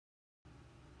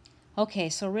Okay,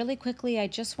 so really quickly, I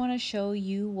just want to show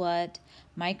you what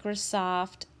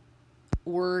Microsoft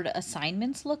Word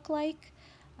assignments look like.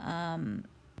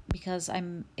 Because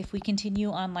if we continue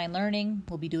online learning,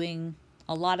 we'll be doing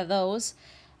a lot of those.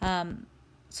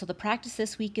 So the practice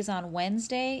this week is on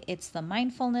Wednesday. It's the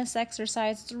mindfulness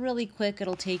exercise. It's really quick.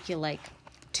 It'll take you like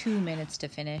 2 minutes to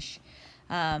finish.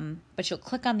 But you'll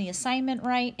click on the assignment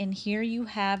right, and here you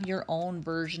have your own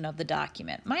version of the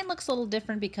document. Mine looks a little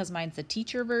different because mine's the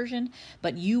teacher version,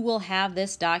 but you will have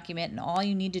this document, and all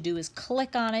you need to do is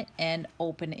click on it and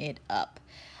open it up.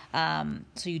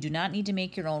 So you do not need to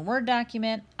make your own Word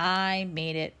document. I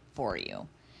made it for you.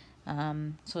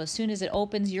 So as soon as it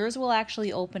opens, yours will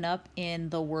actually open up in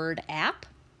the Word app.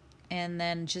 And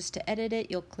then just to edit it,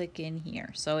 you'll click in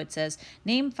here. So it says,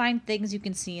 name 5 things you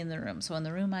can see in the room. So in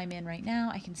the room I'm in right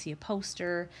now, I can see a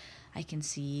poster, I can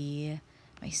see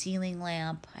my ceiling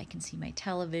lamp, I can see my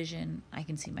television, I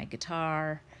can see my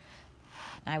guitar.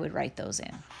 I would write those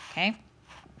in, okay?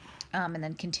 And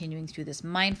then continuing through this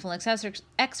mindfulness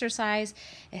exercise,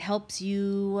 it helps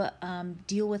you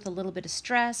deal with a little bit of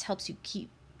stress, helps you keep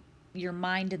your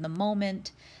mind in the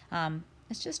moment.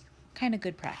 It's just kind of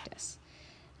good practice.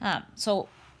 So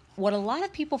what a lot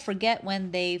of people forget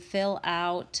when they fill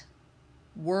out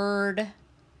Word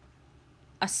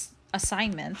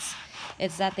assignments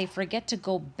is that they forget to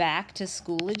go back to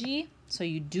Schoology. So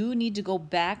you do need to go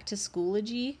back to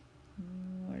Schoology.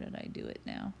 Where did I do it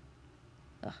now?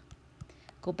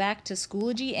 Go back to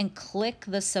Schoology and click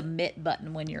the submit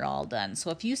button when you're all done.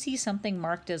 So if you see something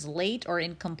marked as late or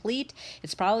incomplete,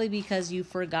 it's probably because you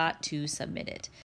forgot to submit it.